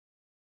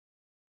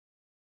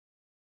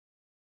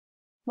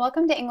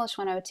Welcome to English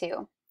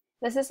 102.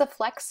 This is a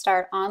Flex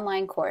Start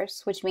online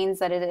course, which means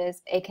that it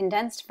is a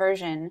condensed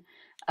version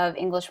of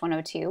English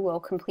 102. We'll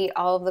complete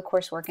all of the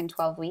coursework in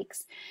 12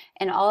 weeks,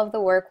 and all of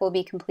the work will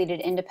be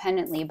completed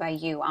independently by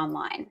you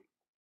online.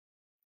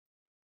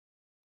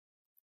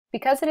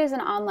 Because it is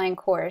an online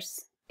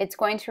course, it's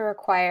going to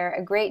require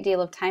a great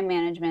deal of time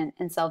management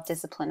and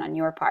self-discipline on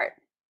your part.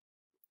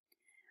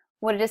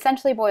 What it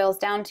essentially boils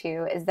down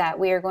to is that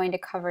we are going to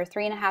cover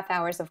 3.5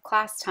 hours of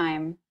class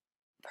time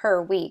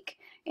per week,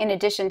 in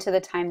addition to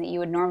the time that you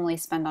would normally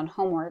spend on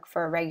homework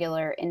for a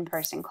regular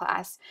in-person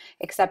class,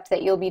 except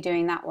that you'll be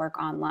doing that work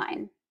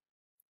online.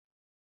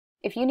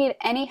 If you need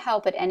any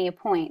help at any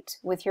point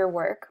with your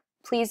work,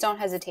 please don't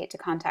hesitate to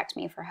contact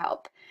me for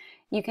help.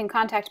 You can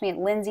contact me at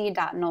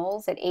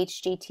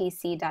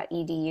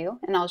lindsay.knowles@hgtc.edu,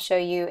 and I'll show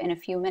you in a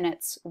few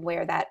minutes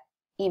where that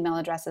email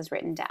address is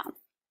written down.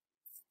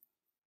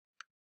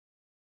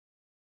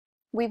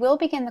 We will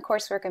begin the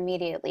coursework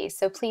immediately,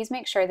 so please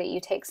make sure that you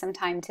take some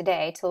time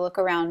today to look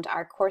around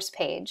our course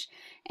page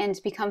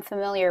and become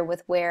familiar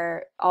with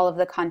where all of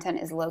the content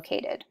is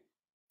located.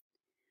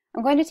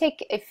 I'm going to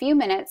take a few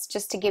minutes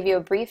just to give you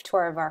a brief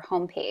tour of our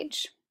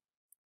homepage.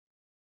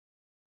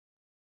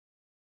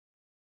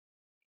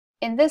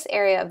 In this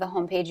area of the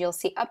homepage, you'll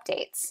see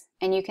updates,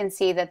 and you can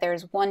see that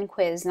there's one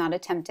quiz not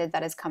attempted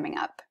that is coming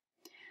up.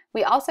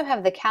 We also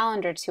have the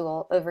calendar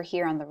tool over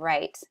here on the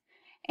right,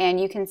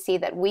 and you can see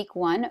that week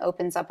 1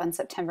 opens up on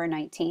September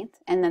 19th,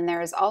 and then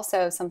there is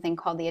also something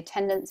called the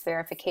attendance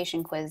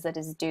verification quiz that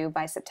is due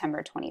by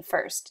September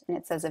 21st, and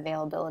it says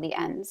availability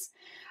ends.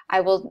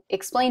 I will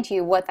explain to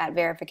you what that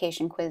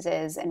verification quiz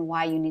is and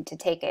why you need to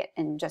take it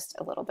in just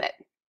a little bit.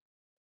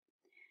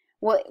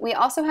 Well, we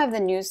also have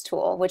the news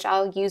tool, which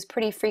I'll use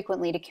pretty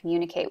frequently to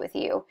communicate with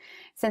you.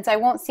 Since I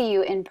won't see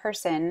you in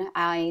person,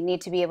 I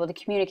need to be able to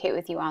communicate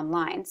with you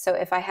online. So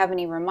if I have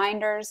any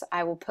reminders,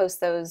 I will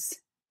post those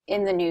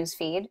in the news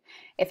feed.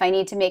 If I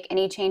need to make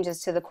any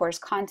changes to the course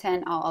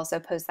content, I'll also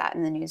post that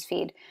in the news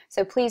feed.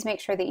 So please make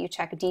sure that you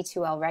check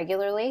D2L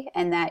regularly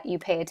and that you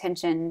pay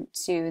attention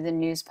to the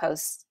news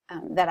posts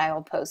that I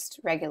will post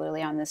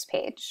regularly on this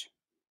page.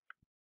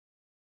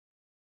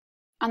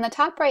 On the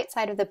top right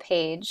side of the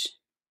page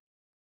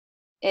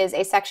is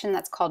a section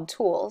that's called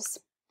Tools.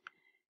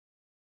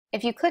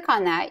 If you click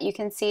on that, you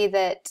can see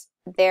that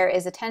there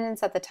is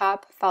attendance at the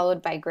top,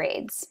 followed by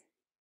grades.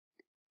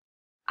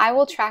 I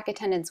will track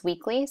attendance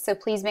weekly, so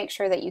please make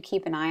sure that you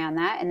keep an eye on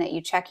that and that you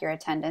check your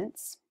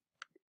attendance.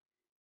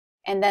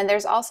 And then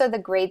there's also the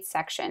grades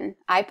section.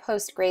 I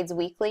post grades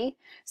weekly,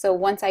 so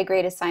once I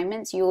grade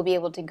assignments, you will be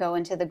able to go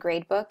into the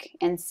grade book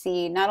and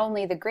see not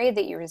only the grade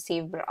that you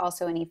received, but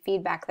also any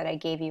feedback that I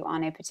gave you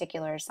on a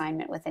particular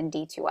assignment within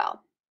D2L.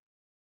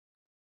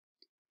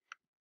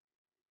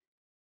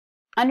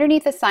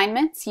 Underneath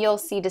assignments, you'll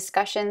see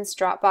discussions,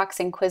 Dropbox,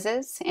 and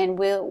quizzes, and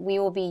we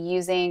will be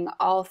using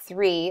all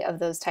 3 of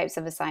those types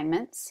of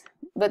assignments.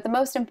 But the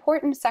most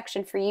important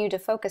section for you to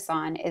focus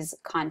on is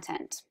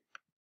content.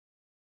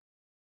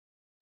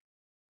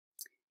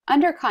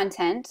 Under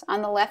content,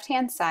 on the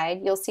left-hand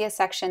side, you'll see a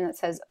section that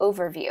says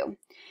Overview.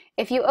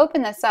 If you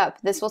open this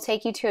up, this will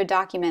take you to a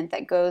document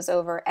that goes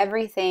over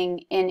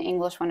everything in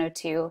English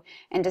 102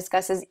 and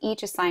discusses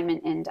each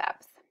assignment in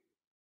depth.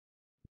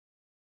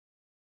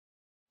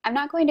 I'm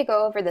not going to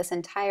go over this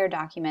entire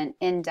document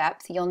in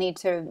depth. You'll need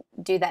to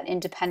do that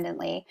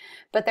independently,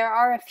 but there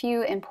are a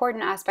few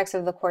important aspects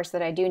of the course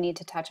that I do need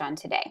to touch on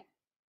today.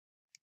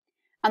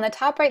 On the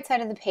top right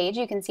side of the page,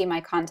 you can see my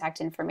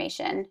contact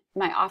information.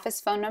 My office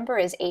phone number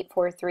is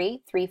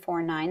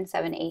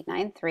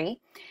 843-349-7893.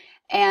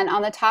 And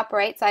on the top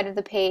right side of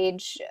the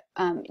page,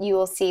 you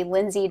will see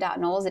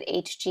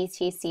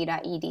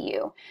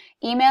lindsay.knowles@hgtc.edu.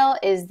 Email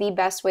is the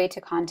best way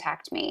to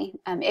contact me.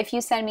 If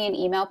you send me an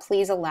email,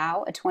 please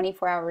allow a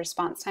 24-hour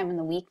response time on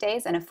the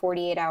weekdays and a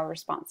 48-hour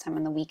response time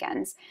on the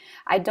weekends.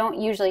 I don't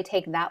usually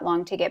take that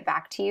long to get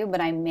back to you,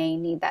 but I may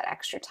need that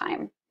extra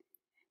time.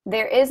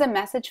 There is a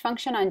message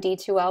function on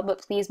D2L,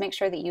 but please make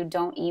sure that you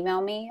don't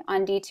email me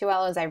on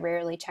D2L, as I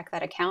rarely check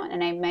that account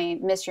and I may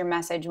miss your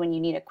message when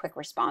you need a quick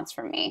response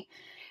from me.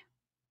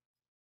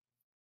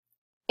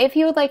 If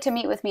you would like to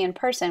meet with me in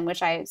person,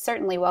 which I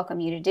certainly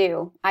welcome you to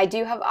do, I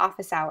do have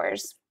office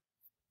hours.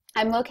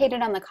 I'm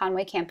located on the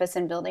Conway campus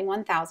in Building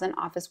 1000,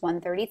 Office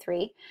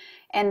 133,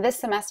 and this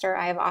semester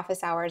I have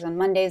office hours on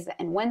Mondays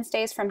and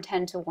Wednesdays from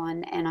 10 to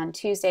 1 and on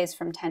Tuesdays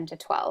from 10 to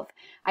 12.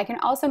 I can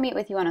also meet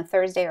with you on a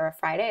Thursday or a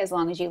Friday as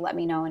long as you let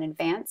me know in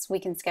advance. We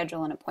can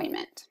schedule an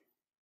appointment.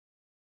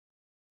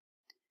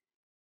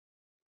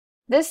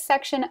 This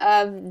section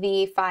of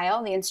the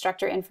file, the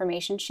instructor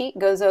information sheet,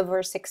 goes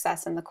over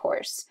success in the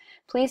course.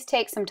 Please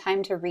take some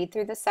time to read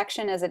through this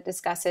section as it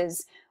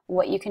discusses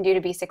what you can do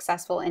to be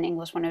successful in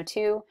English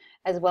 102,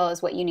 as well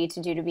as what you need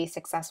to do to be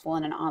successful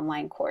in an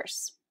online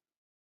course.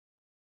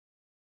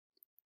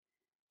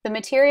 The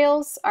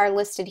materials are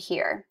listed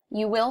here.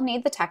 You will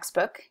need the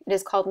textbook. It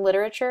is called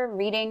Literature,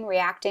 Reading,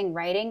 Reacting,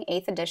 Writing,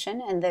 8th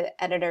edition, and the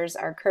editors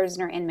are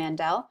Kersner and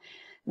Mandel.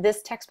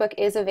 This textbook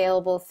is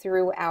available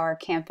through our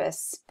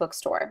campus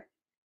bookstore.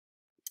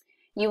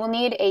 You will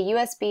need a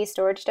USB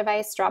storage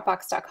device,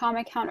 Dropbox.com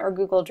account, or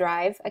Google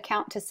Drive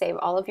account to save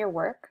all of your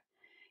work.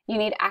 You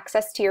need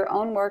access to your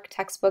own work,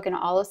 textbook, and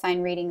all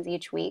assigned readings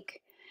each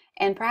week.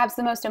 And perhaps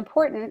the most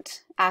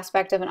important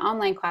aspect of an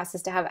online class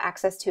is to have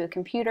access to a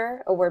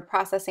computer, a word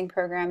processing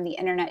program, the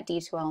internet,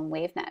 D2L, and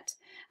WaveNet.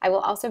 I will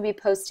also be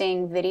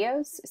posting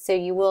videos, so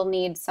you will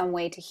need some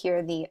way to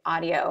hear the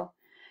audio.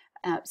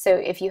 So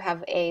if you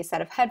have a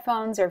set of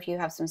headphones or if you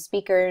have some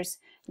speakers,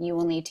 you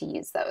will need to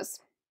use those.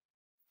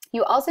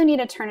 You also need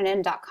a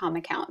Turnitin.com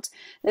account.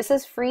 This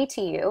is free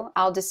to you.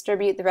 I'll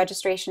distribute the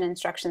registration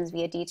instructions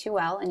via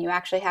D2L, and you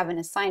actually have an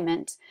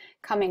assignment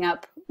coming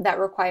up that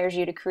requires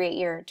you to create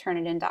your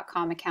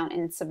Turnitin.com account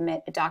and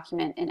submit a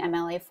document in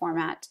MLA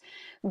format.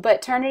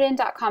 But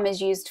Turnitin.com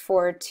is used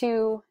for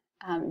two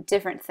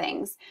different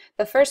things.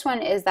 The first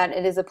one is that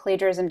it is a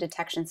plagiarism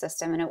detection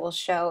system, and it will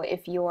show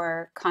if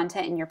your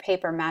content in your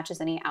paper matches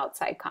any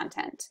outside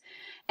content.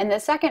 And the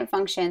second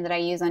function that I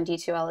use on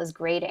D2L is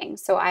grading.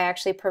 So I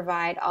actually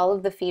provide all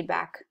of the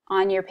feedback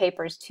on your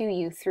papers to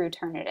you through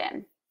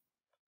Turnitin.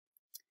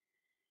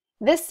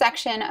 This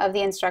section of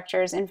the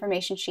instructor's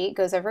information sheet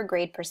goes over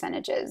grade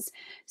percentages.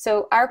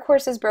 So our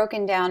course is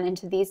broken down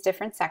into these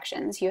different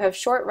sections. You have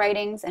short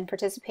writings and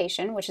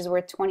participation, which is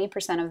worth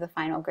 20% of the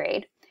final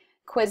grade.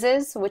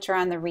 Quizzes, which are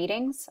on the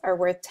readings, are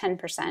worth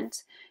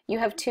 10%. You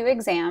have two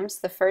exams,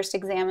 the first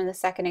exam and the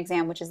second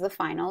exam, which is the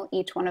final.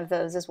 Each one of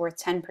those is worth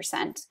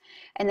 10%.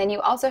 And then you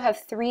also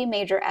have three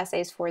major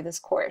essays for this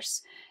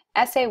course.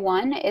 Essay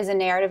 1 is a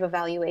narrative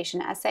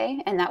evaluation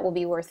essay, and that will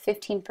be worth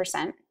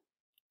 15%.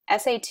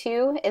 Essay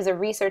 2 is a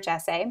research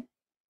essay.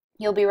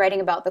 You'll be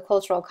writing about the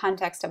cultural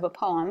context of a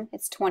poem.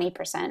 It's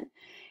 20%.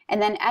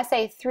 And then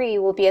Essay 3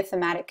 will be a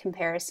thematic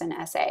comparison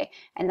essay,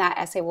 and that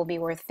essay will be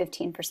worth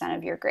 15%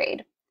 of your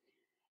grade.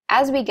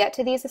 As we get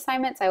to these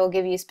assignments, I will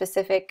give you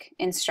specific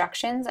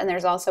instructions, and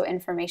there's also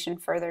information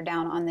further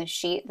down on this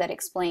sheet that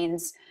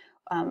explains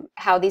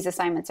how these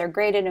assignments are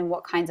graded and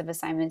what kinds of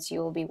assignments you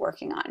will be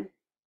working on.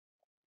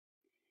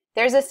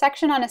 There's a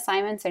section on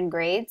assignments and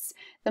grades.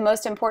 The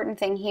most important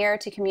thing here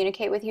to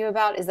communicate with you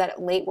about is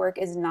that late work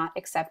is not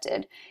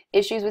accepted.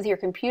 Issues with your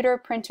computer,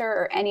 printer,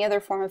 or any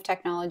other form of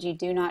technology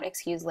do not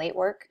excuse late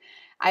work.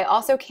 I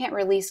also can't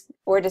release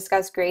or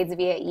discuss grades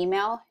via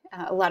email.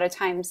 A lot of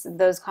times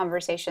those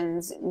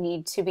conversations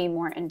need to be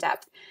more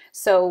in-depth.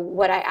 So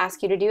what I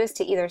ask you to do is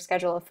to either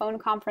schedule a phone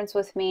conference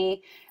with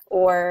me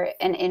or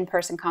an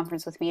in-person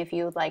conference with me if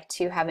you would like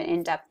to have an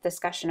in-depth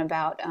discussion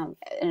about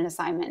an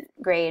assignment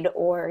grade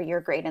or your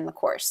grade in the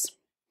course.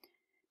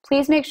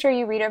 Please make sure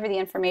you read over the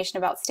information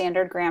about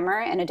standard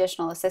grammar and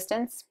additional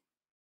assistance.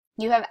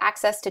 You have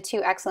access to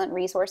two excellent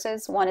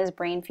resources. One is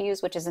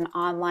BrainFuse, which is an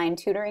online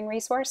tutoring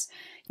resource.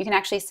 You can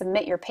actually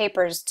submit your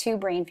papers to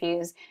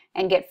BrainFuse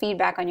and get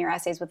feedback on your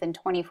essays within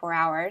 24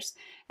 hours.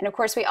 And of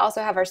course, we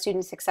also have our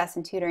Student Success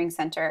and Tutoring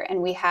Center,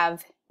 and we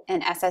have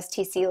an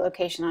SSTC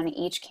location on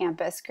each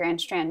campus, Grand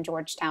Strand,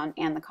 Georgetown,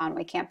 and the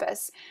Conway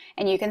campus.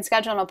 And you can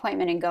schedule an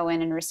appointment and go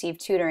in and receive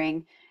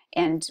tutoring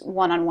and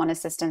one-on-one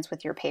assistance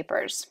with your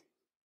papers.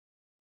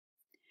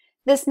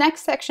 This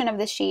next section of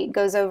the sheet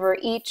goes over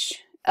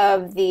each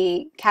of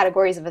the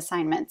categories of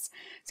assignments.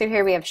 So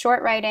here we have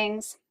short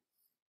writings,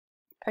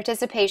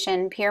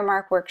 participation, peer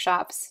mark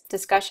workshops,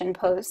 discussion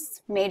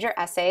posts, major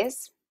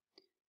essays,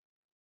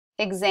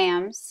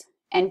 exams,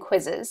 and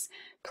quizzes.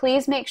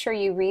 Please make sure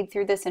you read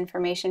through this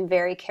information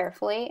very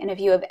carefully, and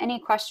if you have any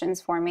questions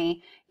for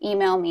me,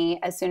 email me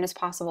as soon as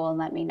possible and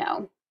let me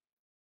know.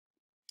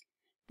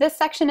 This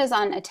section is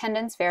on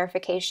attendance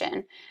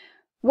verification.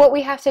 What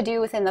we have to do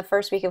within the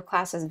first week of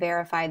class is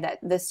verify that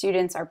the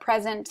students are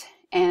present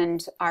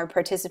and are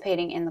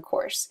participating in the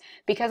course.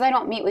 Because I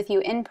don't meet with you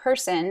in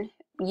person,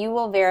 you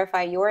will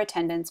verify your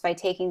attendance by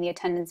taking the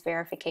attendance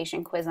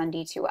verification quiz on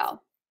D2L.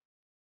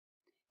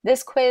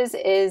 This quiz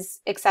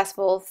is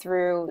accessible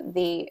through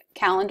the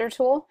calendar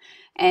tool,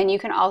 and you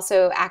can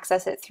also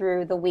access it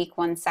through the week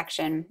 1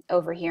 section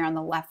over here on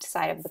the left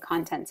side of the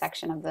content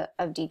section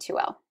of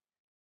D2L.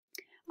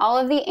 All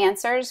of the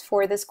answers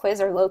for this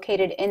quiz are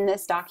located in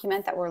this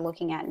document that we're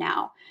looking at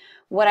now.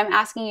 What I'm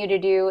asking you to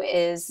do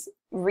is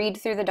read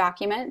through the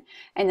document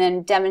and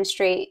then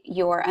demonstrate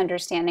your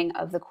understanding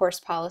of the course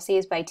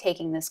policies by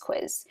taking this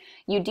quiz.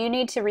 You do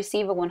need to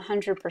receive a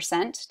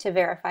 100% to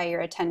verify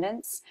your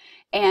attendance,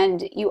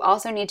 and you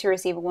also need to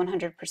receive a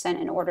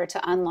 100% in order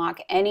to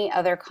unlock any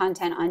other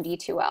content on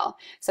D2L.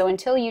 So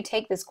until you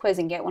take this quiz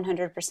and get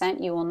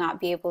 100%, you will not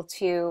be able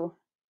to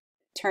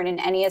turn in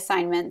any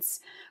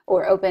assignments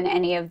or open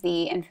any of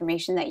the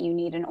information that you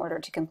need in order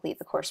to complete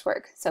the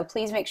coursework. So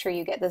please make sure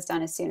you get this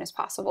done as soon as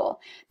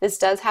possible. This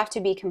does have to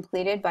be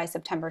completed by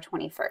September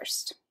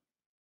 21st.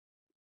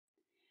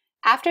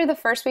 After the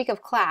first week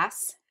of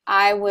class,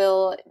 I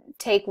will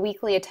take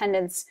weekly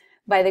attendance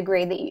by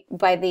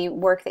the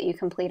work that you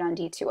complete on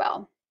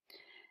D2L.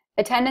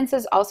 Attendance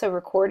is also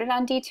recorded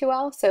on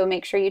D2L, so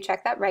make sure you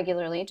check that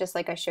regularly, just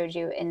like I showed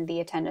you in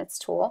the attendance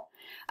tool.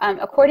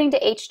 According to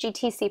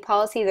HGTC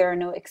policy, there are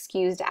no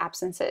excused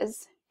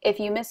absences. If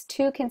you miss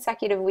 2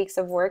 consecutive weeks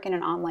of work in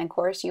an online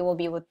course, you will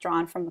be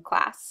withdrawn from the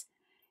class.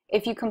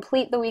 If you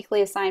complete the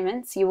weekly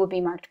assignments, you will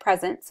be marked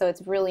present, so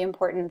it's really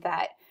important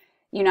that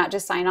you not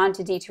just sign on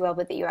to D2L,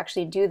 but that you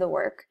actually do the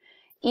work.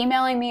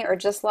 Emailing me or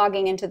just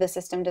logging into the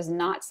system does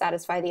not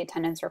satisfy the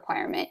attendance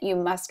requirement. You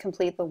must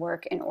complete the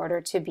work in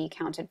order to be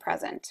counted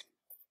present.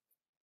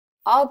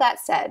 All that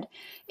said,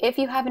 if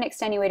you have an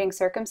extenuating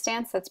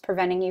circumstance that's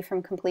preventing you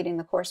from completing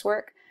the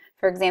coursework,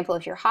 for example,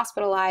 if you're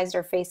hospitalized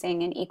or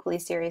facing an equally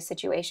serious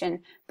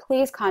situation,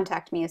 please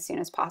contact me as soon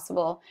as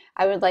possible.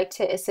 I would like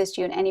to assist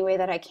you in any way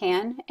that I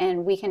can,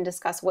 and we can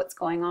discuss what's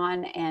going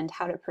on and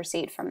how to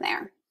proceed from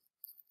there.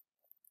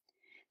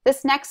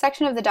 This next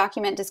section of the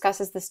document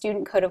discusses the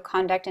Student Code of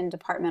Conduct and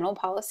departmental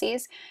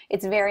policies.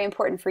 It's very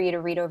important for you to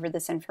read over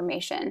this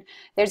information.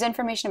 There's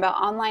information about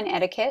online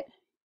etiquette,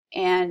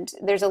 and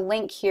there's a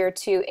link here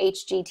to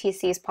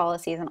HGTC's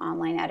policies on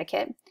online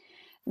etiquette.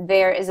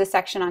 There is a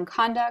section on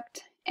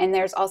conduct, and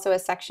there's also a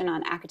section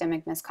on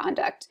academic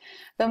misconduct.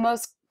 The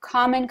most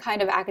common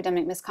kind of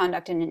academic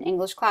misconduct in an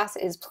English class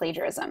is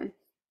plagiarism.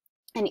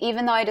 And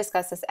even though I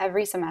discuss this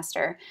every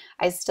semester,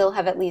 I still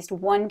have at least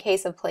one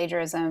case of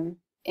plagiarism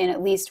in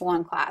at least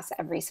one class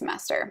every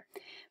semester.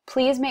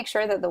 Please make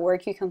sure that the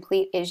work you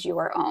complete is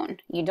your own.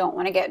 You don't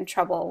want to get in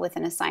trouble with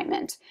an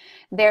assignment.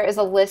 There is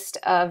a list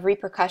of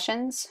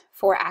repercussions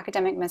for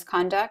academic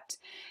misconduct,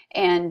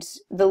 and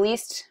the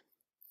least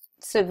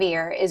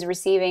severe is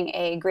receiving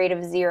a grade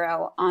of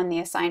 0 on the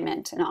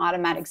assignment, an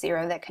automatic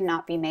 0 that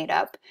cannot be made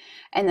up.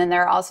 And then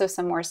there are also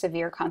some more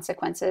severe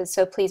consequences.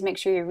 So please make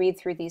sure you read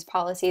through these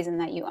policies and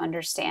that you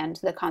understand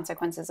the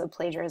consequences of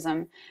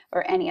plagiarism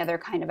or any other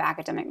kind of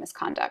academic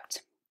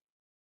misconduct.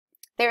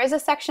 There is a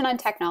section on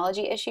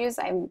technology issues.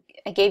 I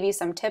gave you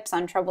some tips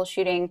on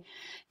troubleshooting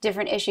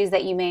different issues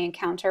that you may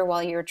encounter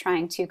while you're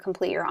trying to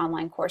complete your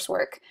online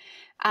coursework.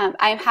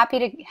 I'm happy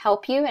to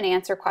help you and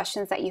answer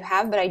questions that you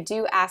have, but I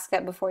do ask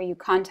that before you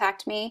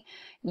contact me,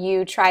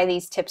 you try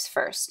these tips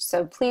first.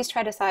 So please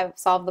try to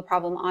solve the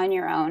problem on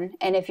your own.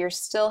 And if you're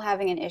still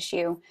having an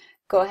issue,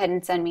 go ahead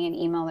and send me an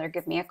email or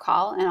give me a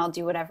call, and I'll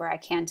do whatever I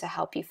can to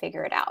help you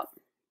figure it out.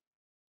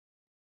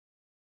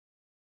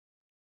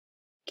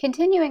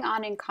 Continuing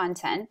on in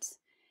content,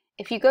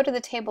 if you go to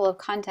the table of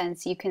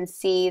contents, you can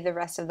see the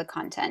rest of the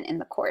content in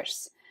the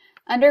course.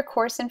 Under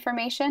course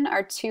information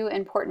are two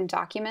important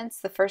documents.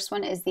 The first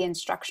one is the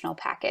instructional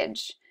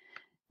package.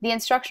 The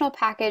instructional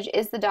package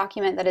is the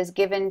document that is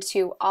given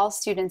to all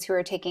students who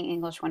are taking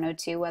English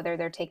 102, whether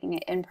they're taking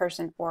it in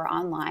person or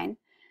online.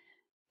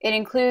 It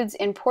includes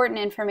important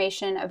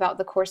information about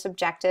the course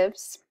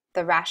objectives,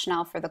 the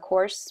rationale for the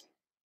course,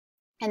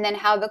 and then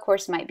how the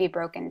course might be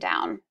broken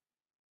down.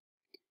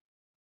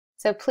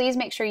 So please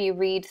make sure you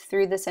read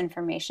through this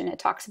information. It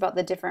talks about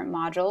the different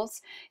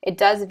modules. It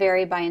does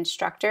vary by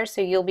instructor,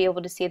 so you'll be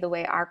able to see the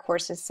way our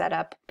course is set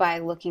up by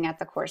looking at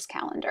the course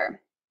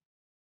calendar.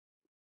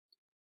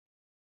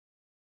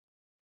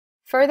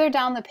 Further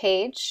down the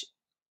page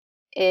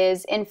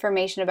is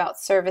information about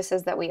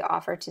services that we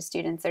offer to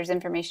students. There's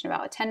information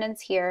about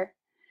attendance here.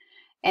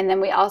 And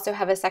then we also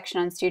have a section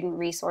on student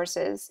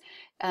resources.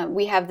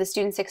 We have the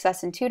Student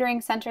Success and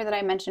Tutoring Center that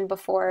I mentioned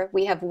before.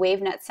 We have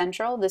WaveNet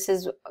Central. This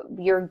is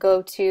your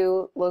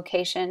go-to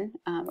location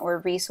or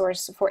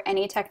resource for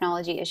any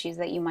technology issues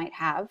that you might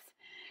have.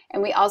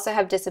 And we also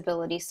have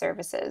disability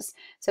services.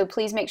 So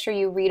please make sure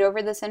you read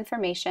over this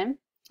information.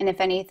 And if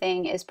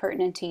anything is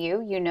pertinent to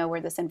you, you know where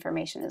this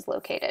information is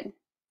located.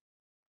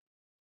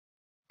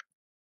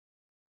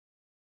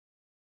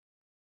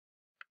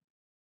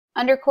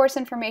 Under course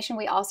information,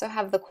 we also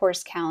have the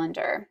course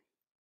calendar.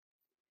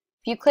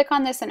 If you click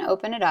on this and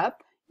open it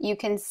up, you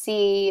can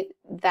see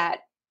that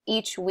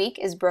each week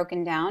is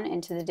broken down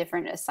into the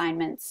different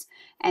assignments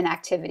and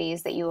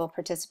activities that you will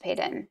participate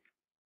in.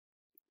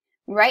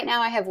 Right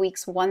now I have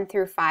weeks 1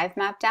 through 5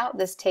 mapped out.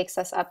 This takes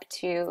us up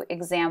to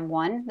exam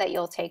 1 that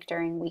you'll take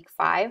during week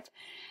 5,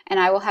 and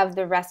I will have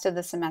the rest of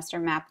the semester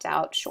mapped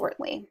out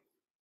shortly.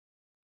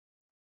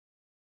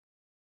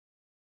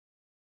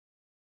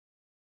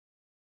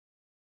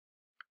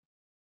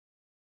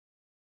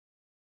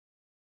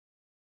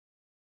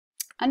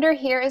 Under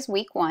here is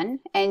week 1,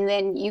 and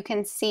then you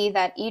can see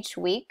that each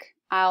week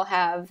I'll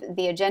have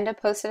the agenda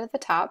posted at the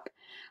top,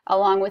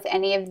 along with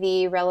any of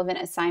the relevant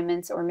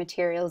assignments or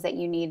materials that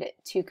you need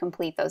to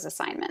complete those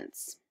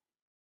assignments.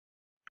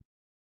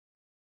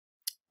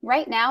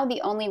 Right now, the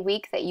only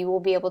week that you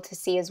will be able to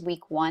see is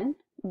week 1,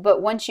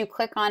 but once you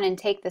click on and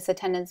take this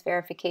attendance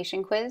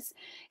verification quiz,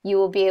 you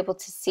will be able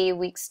to see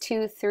weeks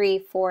 2, 3,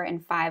 4,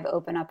 and 5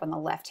 open up on the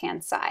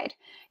left-hand side.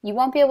 You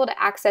won't be able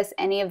to access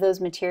any of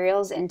those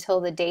materials until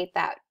the date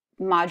that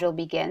module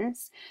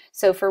begins.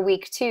 So for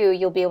week 2,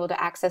 you'll be able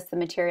to access the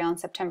material on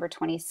September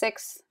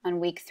 26th. On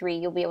week 3,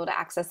 you'll be able to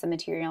access the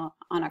material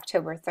on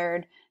October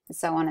 3rd, and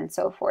so on and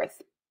so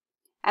forth.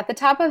 At the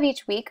top of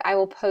each week, I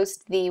will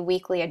post the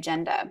weekly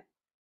agenda.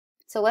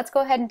 So let's go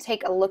ahead and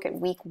take a look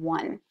at week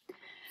 1.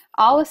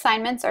 All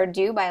assignments are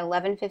due by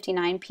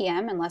 11:59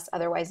 p.m. unless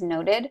otherwise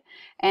noted,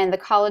 and the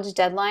college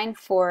deadline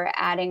for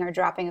adding or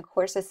dropping a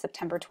course is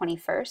September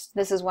 21st.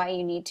 This is why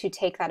you need to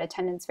take that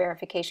attendance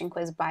verification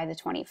quiz by the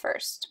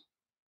 21st.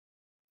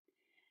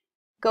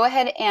 Go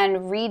ahead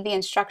and read the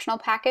instructional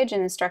package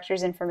and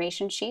instructor's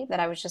information sheet that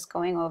I was just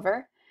going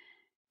over.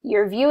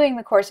 You're viewing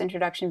the course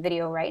introduction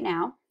video right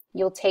now.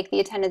 You'll take the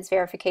attendance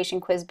verification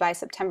quiz by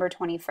September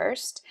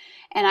 21st.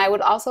 And I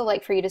would also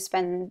like for you to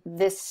spend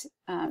this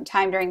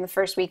time during the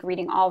first week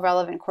reading all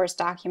relevant course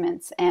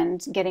documents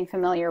and getting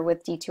familiar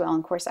with D2L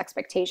and course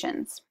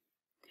expectations.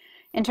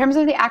 In terms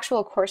of the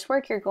actual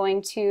coursework, you're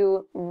going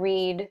to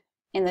read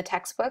in the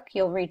textbook.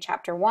 You'll read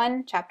Chapter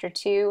 1, Chapter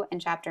 2,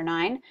 and Chapter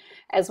 9,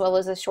 as well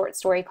as a short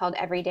story called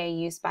Everyday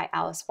Use by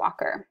Alice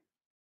Walker.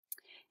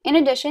 In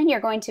addition, you're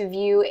going to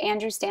view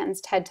Andrew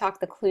Stanton's TED Talk,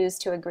 The Clues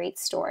to a Great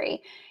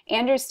Story.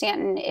 Andrew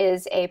Stanton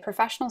is a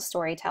professional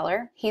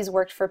storyteller. He's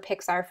worked for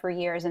Pixar for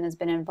years and has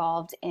been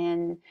involved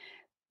in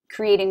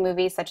creating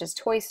movies such as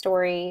Toy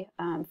Story,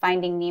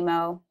 Finding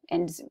Nemo,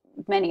 and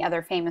many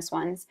other famous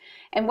ones.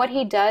 And what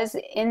he does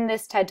in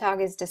this TED Talk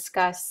is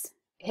discuss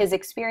his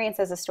experience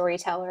as a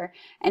storyteller,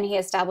 and he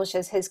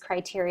establishes his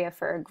criteria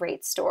for a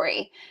great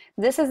story.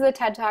 This is the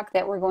TED Talk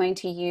that we're going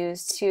to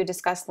use to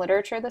discuss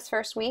literature this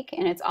first week,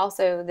 and it's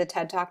also the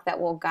TED Talk that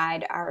will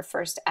guide our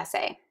first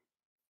essay.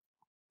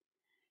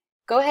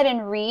 Go ahead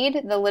and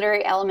read the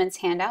Literary Elements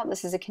handout.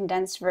 This is a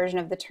condensed version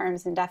of the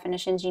terms and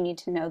definitions you need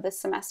to know this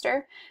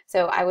semester,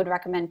 so I would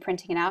recommend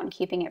printing it out and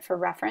keeping it for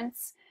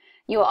reference.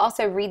 You will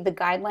also read the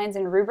guidelines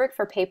and rubric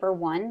for Paper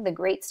 1, the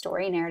Great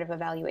Story Narrative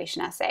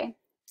Evaluation Essay.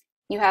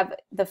 You have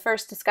the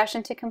first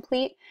discussion to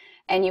complete,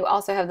 and you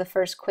also have the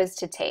first quiz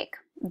to take.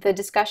 The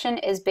discussion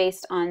is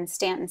based on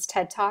Stanton's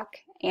TED Talk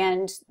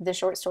and the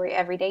short story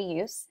Everyday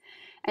Use,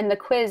 and the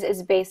quiz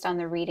is based on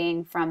the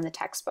reading from the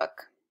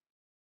textbook.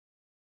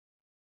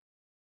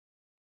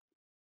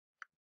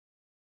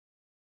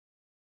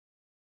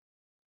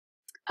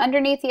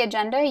 Underneath the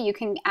agenda, you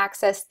can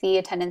access the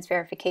attendance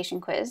verification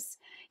quiz.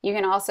 You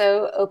can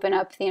also open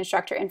up the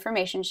instructor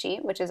information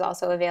sheet, which is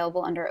also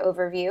available under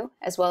Overview,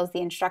 as well as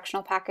the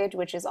instructional package,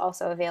 which is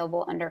also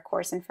available under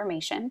Course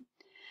Information.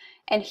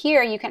 And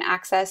here you can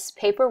access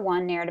Paper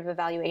 1 Narrative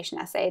Evaluation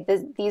Essay.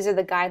 These are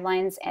the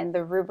guidelines and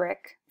the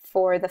rubric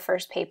for the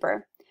first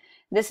paper.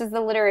 This is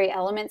the Literary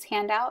Elements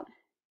handout.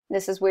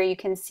 This is where you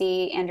can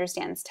see Andrew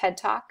Stanton's TED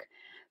Talk.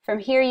 From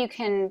here you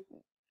can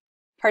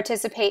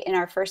participate in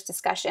our first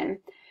discussion.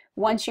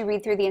 Once you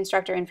read through the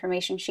instructor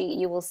information sheet,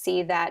 you will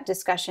see that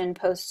discussion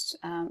posts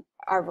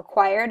are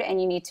required,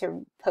 and you need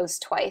to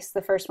post twice.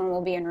 The first one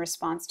will be in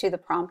response to the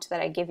prompt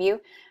that I give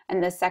you,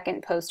 and the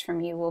second post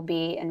from you will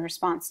be in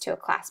response to a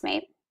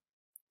classmate.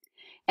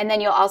 And then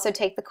you'll also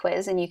take the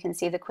quiz, and you can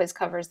see the quiz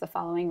covers the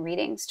following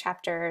readings: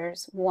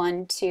 chapters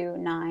 1, 2,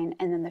 9,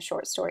 and then the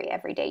short story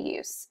Everyday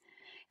Use.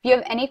 If you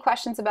have any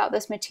questions about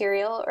this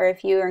material, or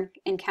if you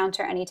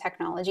encounter any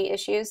technology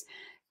issues,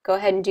 go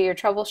ahead and do your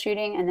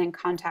troubleshooting and then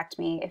contact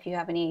me if you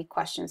have any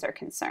questions or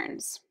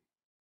concerns.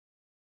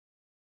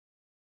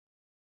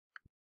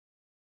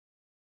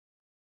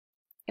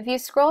 If you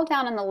scroll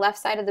down on the left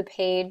side of the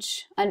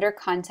page under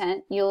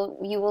content, you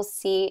will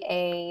see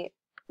a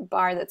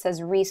bar that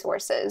says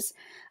resources.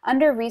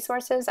 Under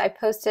resources, I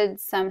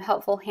posted some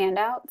helpful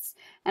handouts,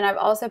 and I've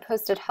also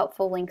posted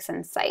helpful links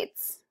and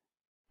sites.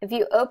 If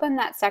you open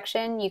that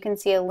section, you can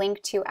see a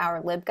link to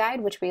our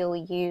LibGuide, which we will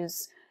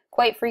use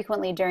quite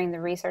frequently during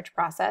the research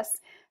process.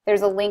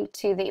 There's a link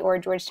to the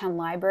Ord Georgetown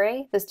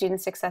Library, the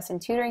Student Success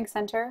and Tutoring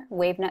Center,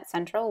 WaveNet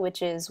Central,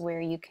 which is where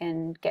you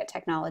can get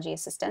technology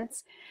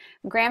assistance.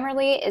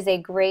 Grammarly is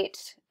a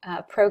great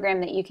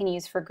program that you can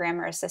use for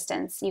grammar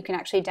assistance. You can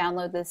actually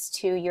download this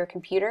to your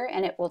computer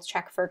and it will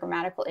check for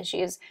grammatical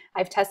issues.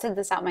 I've tested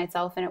this out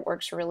myself and it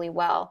works really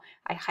well.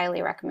 I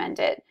highly recommend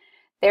it.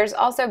 There's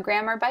also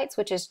Grammar Bites,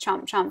 which is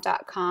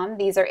chompchomp.com.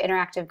 These are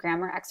interactive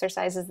grammar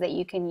exercises that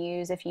you can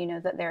use if you know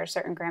that there are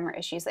certain grammar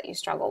issues that you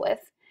struggle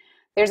with.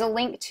 There's a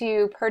link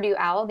to Purdue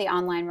OWL, the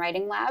online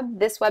writing lab.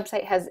 This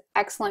website has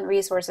excellent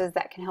resources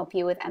that can help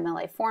you with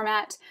MLA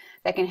format,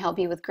 that can help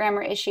you with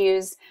grammar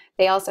issues.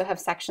 They also have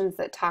sections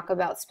that talk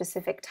about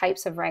specific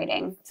types of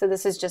writing. So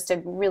this is just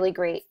a really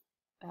great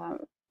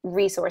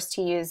resource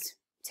to use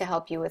to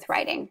help you with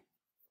writing.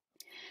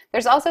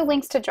 There's also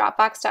links to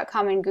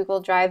Dropbox.com and Google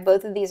Drive.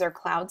 Both of these are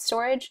cloud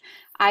storage.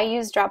 I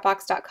use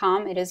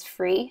Dropbox.com. It is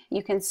free.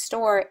 You can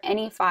store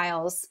any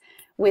files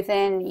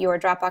within your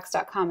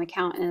Dropbox.com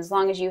account, and as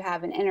long as you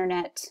have an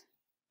internet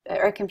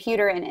or a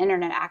computer and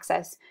internet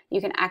access,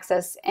 you can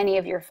access any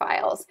of your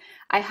files.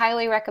 I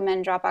highly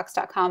recommend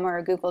Dropbox.com or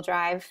a Google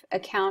Drive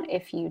account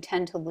if you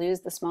tend to lose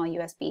the small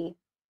USB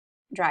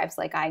drives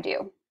like I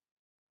do.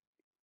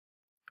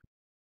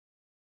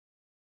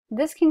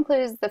 This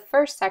concludes the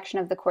first section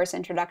of the course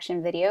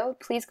introduction video.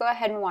 Please go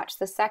ahead and watch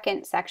the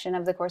second section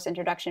of the course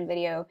introduction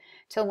video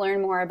to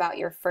learn more about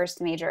your first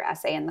major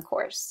essay in the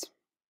course.